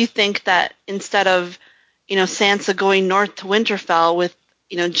 if you think that instead of, Sansa going north to Winterfell with,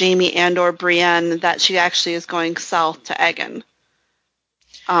 Jaime and/or Brienne, that she actually is going south to Aegon.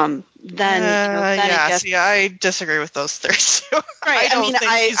 I disagree with those theories. Right.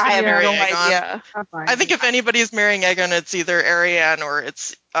 I have no idea. I think if anybody's marrying Aegon, it's either Arianne or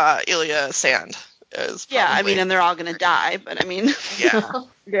it's Ilya Sand. And they're all going to die, but yeah.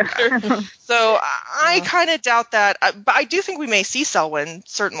 So I kind of doubt that, but I do think we may see Selwyn.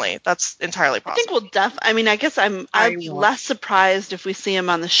 Certainly, that's entirely possible. I think we'll I guess I'd be less surprised if we see him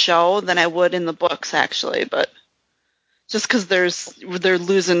on the show than I would in the books, actually, but just because they're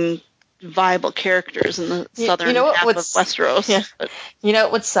losing viable characters in the southern half of Westeros. Yeah.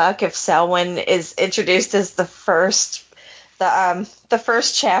 It would suck if Selwyn is introduced as the first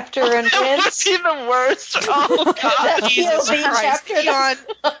chapter in Winds. That would be the worst. Oh God, Jesus Christ, Dion,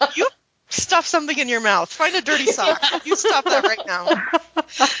 you stuff something in your mouth. Find a dirty sock. You stop that right now.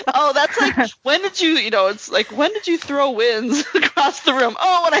 Oh, that's when did you? It's when did you throw Winds across the room?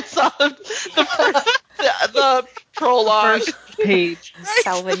 Oh, when I saw the prologue. First page. Right,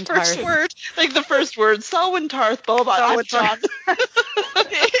 Selwyn the first Tarth. word. The first word. Selwyn Tarth, blah, blah, blah.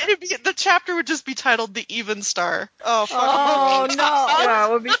 The chapter would just be titled The Even Star. Oh, fuck. Oh, no. Yeah,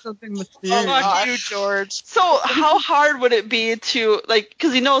 it would be something mysterious. Fuck you, George. So how hard would it be to,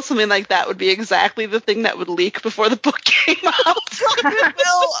 because something like that would be exactly the thing that would leak before the book came out.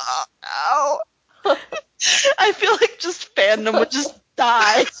 I feel like just fandom would just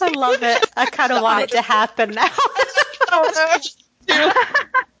die. I love it. I kind of want it to happen now.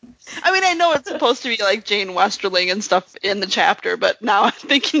 I mean, I know it's supposed to be like Jane Westerling and stuff in the chapter, but now I'm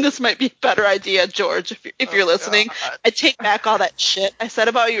thinking this might be a better idea, George, if you're listening. God. I take back all that shit I said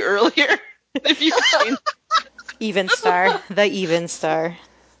about you earlier. If you change. Even star. The even star.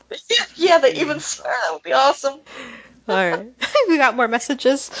 Yeah, the even star. That would be awesome. All right. We got more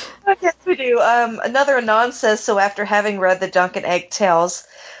messages. Yes, we do. Another Anon says, so after having read the Dunk and Egg Tales,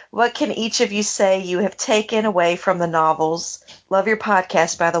 what can each of you say you have taken away from the novels? Love your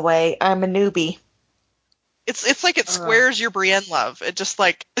podcast, by the way. I'm a newbie. It's like it squares your Brienne love. It just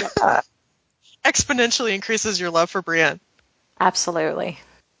like exponentially increases your love for Brienne. Absolutely.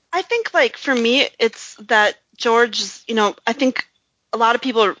 I think, like, for me, it's that George's, I think a lot of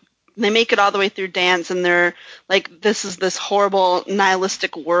people, they make it all the way through Dance, and they're like, this is this horrible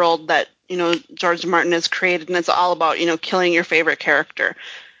nihilistic world that, George Martin has created, and it's all about, killing your favorite character.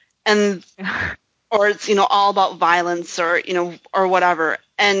 And, or it's, all about violence or, or whatever.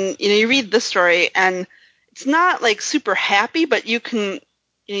 And, you read this story, and it's not, like, super happy, but you can,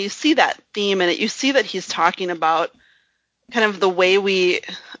 you see that theme in it. You see that he's talking about kind of the way we,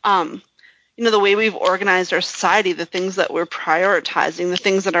 the way we've organized our society, the things that we're prioritizing, the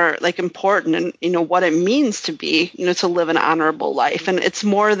things that are like important, and what it means to be, to live an honorable life. And it's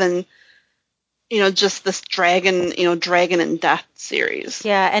more than, just this dragon and death series.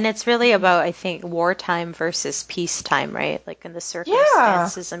 Yeah, and it's really about, I think, wartime versus peacetime, right? Like in the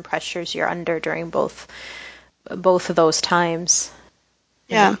circumstances and pressures you're under during both of those times.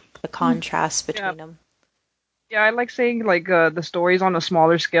 Yeah. The contrast between them. Yeah, I like saying like the stories on a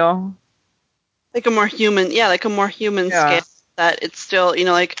smaller scale. Like a more human scale, that it's still,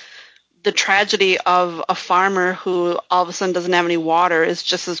 like the tragedy of a farmer who all of a sudden doesn't have any water is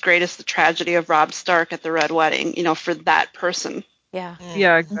just as great as the tragedy of Robb Stark at the Red Wedding, for that person. Yeah.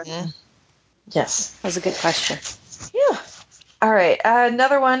 Yeah, exactly. Yes. That was a good question. Yeah. All right.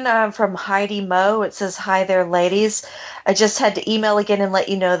 Another one from Heidi Moe. It says, hi there, ladies. I just had to email again and let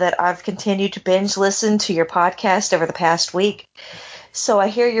you know that I've continued to binge listen to your podcast over the past week. So I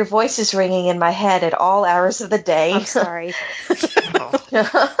hear your voices ringing in my head at all hours of the day. I'm sorry.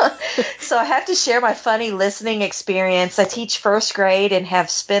 So I have to share my funny listening experience. I teach first grade and have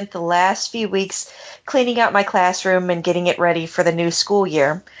spent the last few weeks cleaning out my classroom and getting it ready for the new school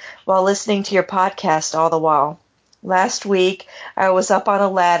year while listening to your podcast all the while. Last week, I was up on a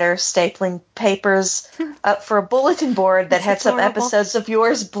ladder stapling papers up for a bulletin board that had some episodes of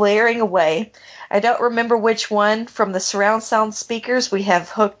yours blaring away. I don't remember which one from the surround sound speakers we have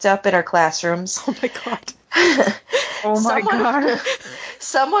hooked up in our classrooms. Oh my god. Oh my god.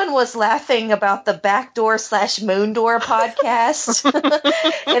 Someone was laughing about the Backdoor/Moon Door podcast.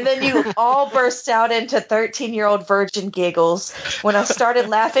 And then you all burst out into 13-year-old virgin giggles when I started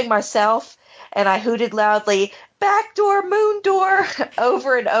laughing myself, and I hooted loudly, "Backdoor, Moon Door,"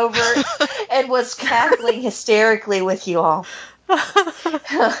 over and over, and was cackling hysterically with you all.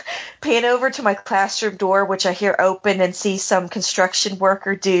 Pan over to my classroom door, which I hear open, and see some construction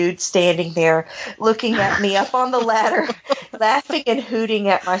worker dude standing there looking at me up on the ladder, laughing and hooting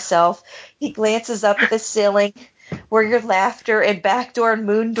at myself. He glances up at the ceiling where your laughter and backdoor and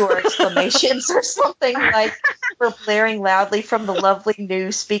moon door exclamations or something like were blaring loudly from the lovely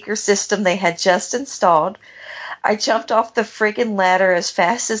new speaker system they had just installed. I jumped off the friggin' ladder as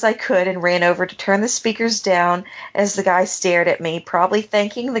fast as I could and ran over to turn the speakers down as the guy stared at me, probably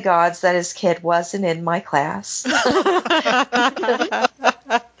thanking the gods that his kid wasn't in my class.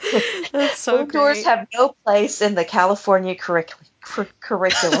 That's so Moon doors great. have no place in the California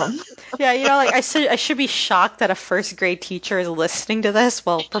curriculum. Yeah, like I should be shocked that a first grade teacher is listening to this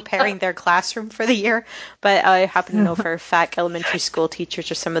while preparing their classroom for the year. But I happen to know for a fact elementary school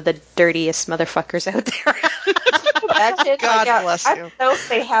teachers are some of the dirtiest motherfuckers out there. Imagine, God bless I you. don't know if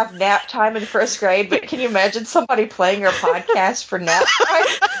they have nap time in first grade, but can you imagine somebody playing our podcast for nap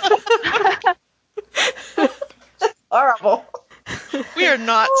time? That's horrible. We are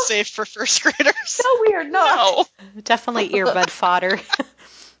not safe for first graders. No, we are not. No. Definitely earbud fodder.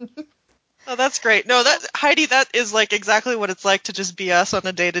 Oh, that's great. No, Heidi, that is like exactly what it's like to just be us on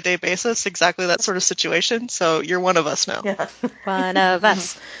a day-to-day basis. Exactly that sort of situation. So you're one of us now. Yeah. One of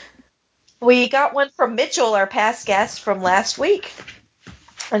us. We got one from Mitchell, our past guest from last week.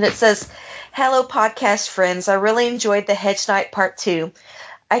 And it says, "Hello, podcast friends. I really enjoyed the Hedge Knight Part 2.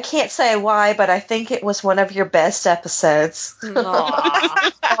 I can't say why, but I think it was one of your best episodes."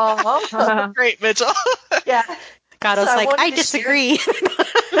 Aww. Great, Mitchell. Yeah. God, I was So like, wanted I to disagree.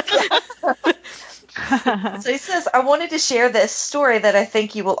 So he says, "I wanted to share this story that I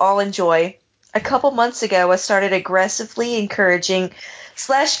think you will all enjoy. A couple months ago, I started aggressively encouraging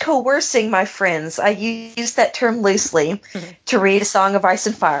 / coercing my friends, I use that term loosely, to read A Song of Ice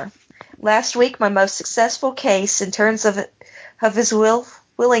and Fire. Last week, my most successful case in terms of his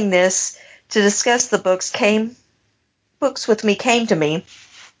willingness to discuss the books with me came to me.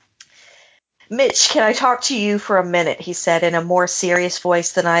 Mitch, can I talk to you for a minute? He said in a more serious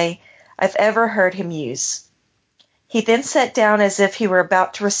voice than I've ever heard him use. He then sat down as if he were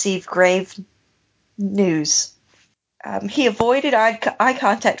about to receive grave news. He avoided eye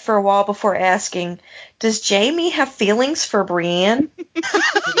contact for a while before asking, "Does Jamie have feelings for Brienne?"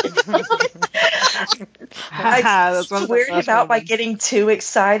 I weirded him out by getting too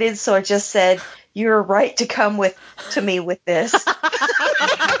excited, so I just said, "You're right to come to me with this."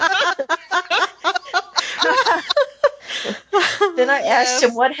 Then I asked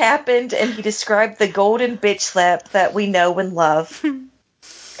him what happened, and he described the golden bitch slap that we know and love.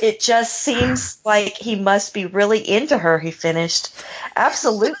 It just seems like he must be really into her, he finished.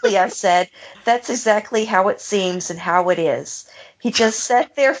 Absolutely, I said. That's exactly how it seems and how it is. He just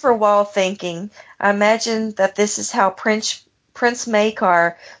sat there for a while thinking. I imagine that this is how Prince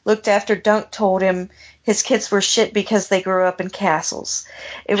Maekar looked after Dunk told him his kids were shit because they grew up in castles.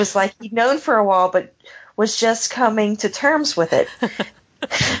 It was like he'd known for a while but was just coming to terms with it.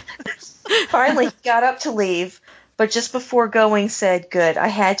 Finally, he got up to leave, but just before going said, "Good, I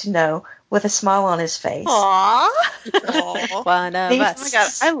had to know," with a smile on his face. Aww. One of us. Oh my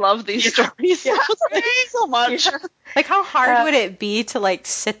god, I love these stories. Yeah. So much. Like, how hard would it be to, like,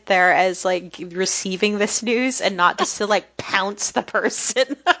 sit there as, like, receiving this news and not just to, like, pounce the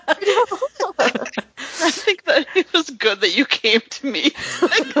person? I think that it was good that you came to me.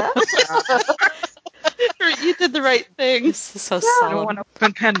 You did the right thing. This is so I solemn. don't want to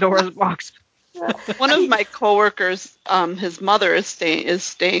open Pandora's box. One of my coworkers, his mother is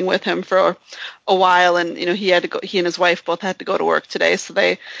staying with him for a while, and you know he and his wife both had to go to work today. So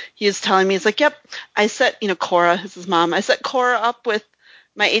he is telling me, he's like, "Yep, I set Cora is his mom. I set Cora up with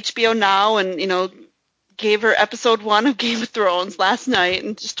my HBO Now, and gave her episode 1 of Game of Thrones last night,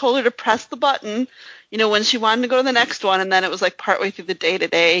 and just told her to press the button." When she wanted to go to the next one, and then it was like partway through the day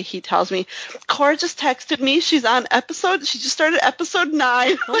today, he tells me, "Cora just texted me. She just started episode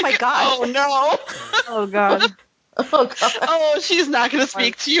 9. Oh my god. Oh no. Oh god. Oh, God. Oh, she's not going to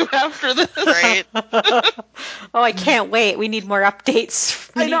speak to you after this. Right. Oh, I can't wait. We need more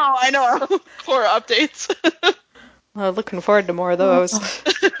updates. I know. Cora updates. Looking forward to more of those.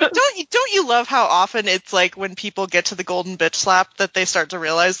 Don't you love how often it's like when people get to the golden bitch slap that they start to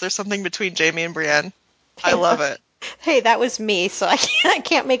realize there's something between Jamie and Brienne? I love it. Hey, that was me, so I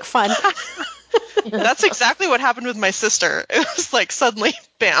can't make fun. That's exactly what happened with my sister. It was like suddenly,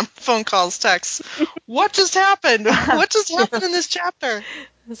 bam, phone calls, texts. What just happened? What just happened in this chapter?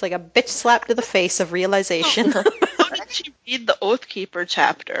 It's like a bitch slap to the face of realization. How did she read the Oathkeeper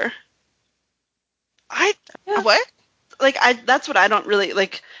chapter? What? That's what I don't really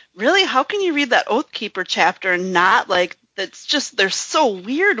like. Really, how can you read that Oathkeeper chapter and not like? That's just they're so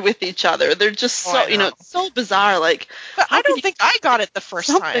weird with each other. They're just so it's so bizarre. Like, but I don't think I got it the first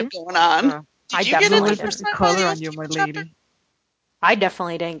something time. going on. Did you get it the Put first the time? color on you, my lady. I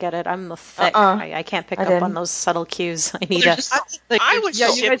definitely didn't get it. I'm thick. Uh-uh. I can't pick I up didn't. on those subtle cues. I need They're a. just I was Yeah,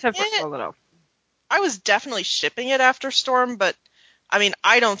 you shipping guys have to it. spell it out. I was definitely shipping it after Storm, but I mean,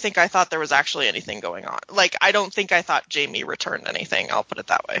 I don't think I thought there was actually anything going on. Like, I don't think I thought Jamie returned anything. I'll put it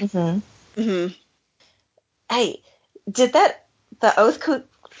that way. Mm-hmm. Mm-hmm. Hey, did that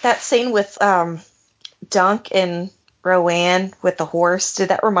scene with Dunk and Rowan with the horse, did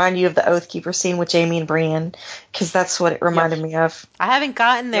that remind you of the Oathkeeper scene with Jamie and Brienne? Because that's what it reminded me of. I haven't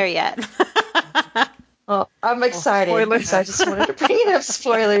gotten there yet. Well, I'm excited spoilers. because I just wanted to bring up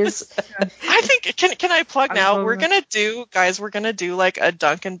spoilers. I think can I plug I now? love We're that. gonna do like a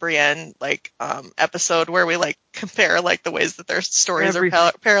Dunk and Brienne like episode where we like compare like the ways that their stories Everything.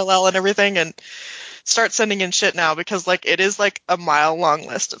 are parallel and everything, and start sending in shit now because like it is like a mile long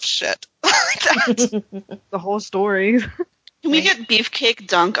list of shit. The whole story. Can we get Beefcake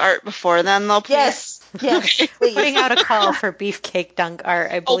Dunk art before then, though, please? Yes, please. Putting out a call for Beefcake Dunk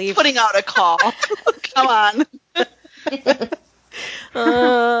art, I believe. Putting out a call. Come on.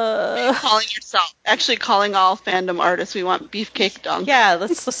 Calling all fandom artists. We want Beefcake Dunk. Yeah,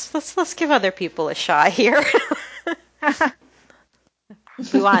 let's give other people a shot here.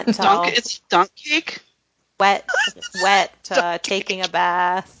 We want Dunk. It's Dunk Cake. wet, taking a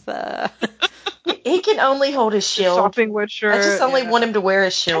bath. He can only hold his shield. Shopping with shirt. I just only want him to wear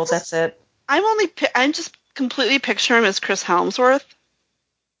his shield. That's it. I'm just completely picture him as Chris Helmsworth.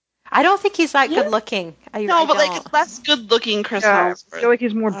 I don't think he's that good looking. Like less good looking Chris I Helmsworth. feel like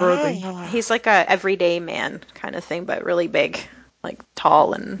he's more burly. He's like a everyday man kind of thing, but really big, like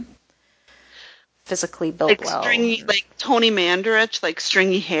tall and physically built Like well. stringy, like Tony Mandarich, like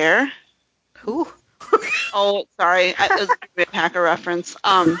stringy hair. Who? Oh, sorry. It was a Green Bay Packer reference.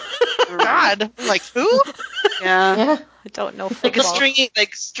 Never mind. God, I'm like, who? Yeah. I don't know Like a football.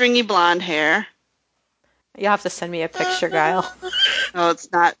 stringy blonde hair. You have to send me a picture, Guile. Oh,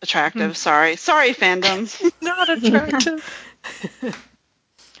 it's not attractive. Sorry, fandom. Not attractive.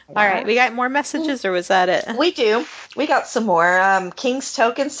 All right, we got more messages, or was that it? We do. We got some more. King's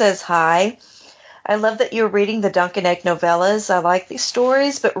Token says hi. I love that you're reading the Dunk and Egg novellas. I like these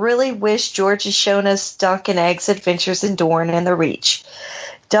stories, but really wish George had shown us Dunk and Egg's adventures in Dorne and the Reach.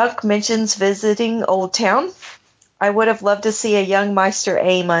 Dunk mentions visiting Old Town. I would have loved to see a young Maester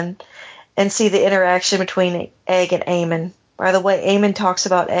Aemon and see the interaction between Egg and Aemon. By the way, Aemon talks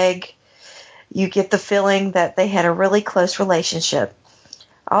about Egg. You get the feeling that they had a really close relationship.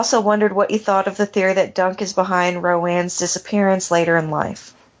 I also wondered what you thought of the theory that Dunk is behind Rowan's disappearance later in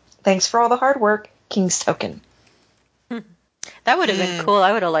life. Thanks for all the hard work, King's Token. That would have been cool.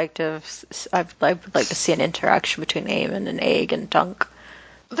 I would have liked to. I would like to see an interaction between Aemon and Egg and Dunk.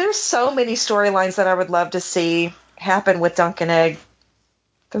 There's so many storylines that I would love to see happen with Dunk and Egg.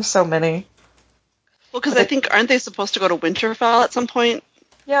 There's so many. Well, because I think, aren't they supposed to go to Winterfell at some point?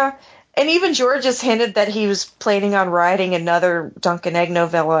 Yeah. And even George has hinted that he was planning on writing another Dunk and Egg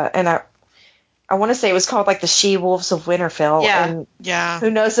novella, and I want to say it was called like the She-Wolves of Winterfell. Yeah. And Yeah. who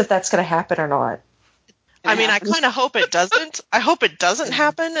knows if that's going to happen or not. I mean, I kind of hope it doesn't. I hope it doesn't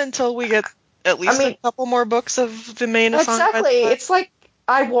happen until we get at least a couple more books of the main assignment. Exactly. It's like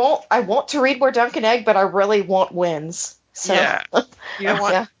I want to read more Dunk and Egg, but I really want wins. So. Yeah.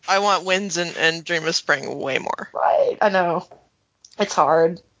 I want Winds and Dream of Spring way more. Right. I know. It's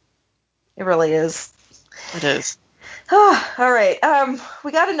hard. It really is. It is. All right.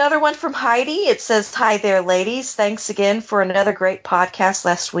 We got another one from Heidi. It says, "Hi there, ladies. Thanks again for another great podcast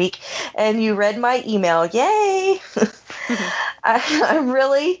last week. And you read my email. Yay!" I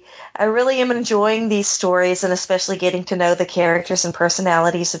really am enjoying these stories, and especially getting to know the characters and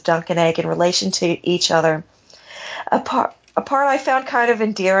personalities of Dunk and Egg in relation to each other. A part I found kind of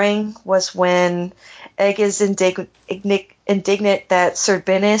endearing was when Egg is indignant that Sir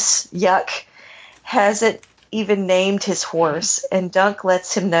Bennis, yuck, hasn't even named his horse, and Dunk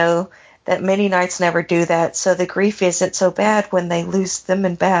lets him know that many knights never do that, so the grief isn't so bad when they lose them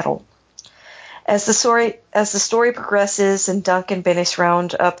in battle. As the story progresses and Dunk and Bennis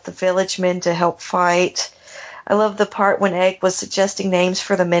round up the village men to help fight, I love the part when Egg was suggesting names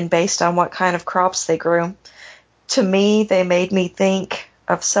for the men based on what kind of crops they grew. To me, they made me think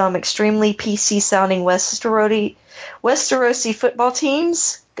of some extremely PC-sounding Westerosi football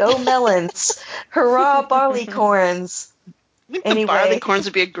teams. Go Melons! Hurrah, Barleycorns! I think the Barleycorns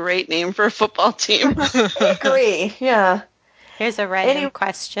would be a great name for a football team. I agree, yeah. Here's a random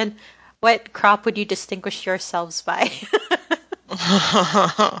question. What crop would you distinguish yourselves by?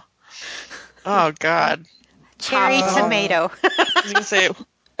 Oh, God. Cherry tomato. I was going to say,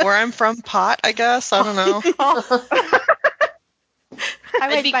 where I'm from, pot, I guess. I don't know.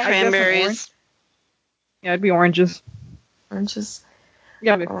 I'd be cranberries. Yeah, it'd be oranges. Oranges?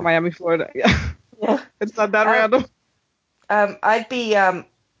 Yeah, Miami, Florida. Yeah. It's not that random. I'd be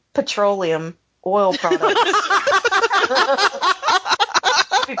petroleum, oil products.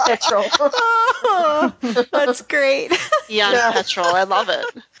 Be petrol. Oh, that's great. Petrol. I love it.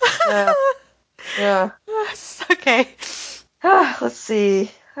 Yeah. Okay. Let's see.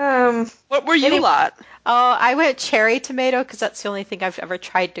 What were you lot? Oh, I went cherry tomato because that's the only thing I've ever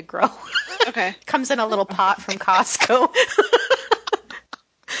tried to grow. Okay. Comes in a little pot from Costco.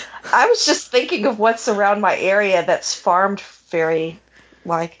 I was just thinking of what's around my area that's farmed very,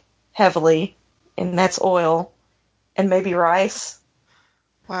 heavily, and that's oil, and maybe rice.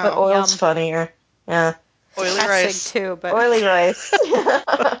 Wow. But oil's funnier. Yeah. Oily rice. Too, but Oily rice.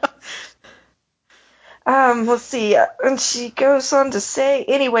 Let's see. And she goes on to say,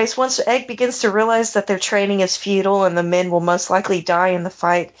 anyways, once Egg begins to realize that their training is futile and the men will most likely die in the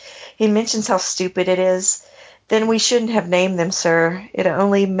fight, he mentions how stupid it is. Then we shouldn't have named them, sir. It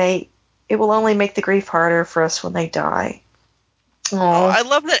will only make the grief harder for us when they die. Oh, I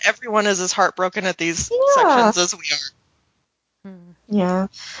love that everyone is as heartbroken at these sections as we are. Yeah.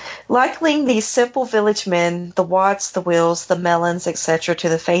 Likening these simple village men, the Watts, the Wills, the Melons, etc., to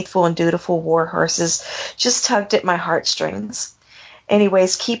the faithful and dutiful war horses, just tugged at my heartstrings.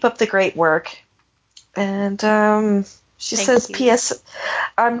 Anyways, keep up the great work. And she says, P.S.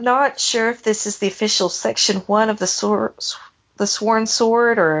 I'm not sure if this is the official section 1 of the Sworn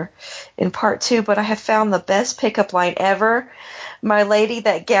Sword or in part 2, but I have found the best pickup line ever. My lady,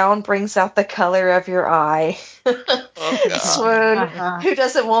 that gown brings out the color of your eye. Oh, God. Swoon. Who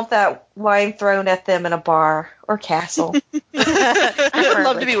doesn't want that wine thrown at them in a bar or castle? I would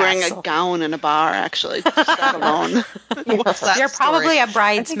love to be wearing Castle. a gown in a bar, actually. Just that alone. What's that You're probably story? a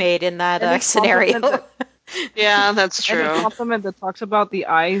bridesmaid in that any scenario. compliment Yeah, that's Any true. compliment that talks about the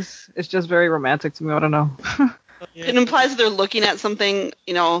eyes is just very romantic to me. I don't know. It implies that they're looking at something,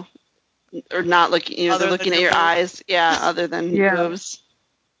 or not looking, Other they're than looking at your your boobs. eyes. Yeah, other than Yeah. boobs.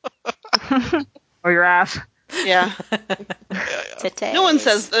 Or your ass. Yeah. Titties. No one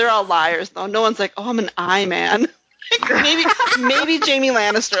says, they're all liars, though. No one's like, oh, I'm an eye man. maybe Jamie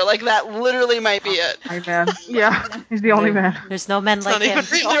Lannister. Like, that literally might be it. Eye man. Yeah, he's the only man. There's no men like not even him.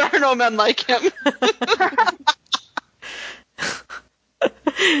 real. There are no men like him.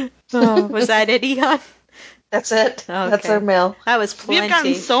 Was that it, Eon? That's it. Okay. That's our mail. That was We've plenty.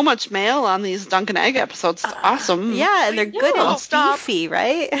 gotten so much mail on these Dunkin' Egg episodes. It's awesome. Yeah, and they're good Don't and stop. beefy,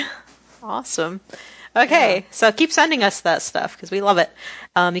 right? Awesome. Okay, so keep sending us that stuff because we love it.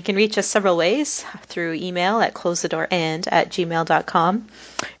 You can reach us several ways through email at closethedoorand@gmail.com.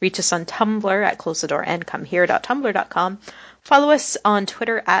 Reach us on Tumblr at closethedoorandcomehere.tumblr.com. Follow us on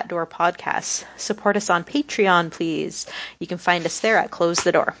Twitter at Door Podcasts. Support us on Patreon, please. You can find us there at Close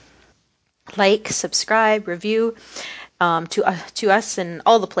the Door. Like, subscribe, review to us in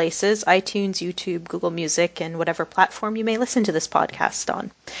all the places, iTunes, YouTube, Google Music, and whatever platform you may listen to this podcast on.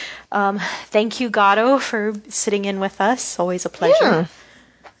 Thank you, Gatto, for sitting in with us. Always a pleasure. Yeah.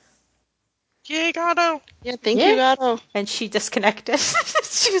 Yay, Gatto. Yeah, thank you, Gatto. And she disconnected.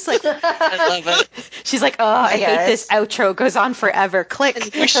 She was like, I love it. she's like, oh, I hate guys. this outro. Goes on forever. Click.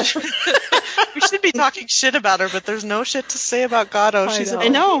 We should be talking shit about her, but there's no shit to say about Gatto. She's I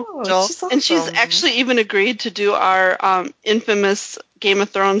know. Jill. She's And she's awesome. actually even agreed to do our infamous Game of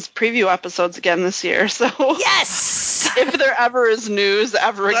Thrones preview episodes again this year. So Yes! if there ever is news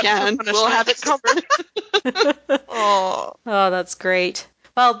ever That's again, her we'll have it covered. Oh, Oh, that's great.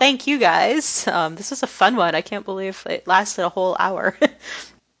 Well, thank you guys. This was a fun one. I can't believe it lasted a whole hour.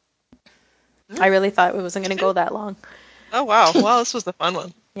 I really thought it wasn't going to go that long. oh wow. Well, this was the fun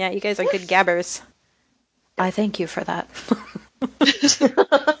one. Yeah, you guys are good gabbers. I thank you for that.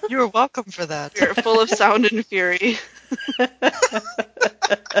 You're welcome for that. You're full of sound and fury.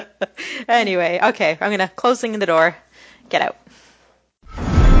 Anyway, okay, I'm going to closing the door. Get out.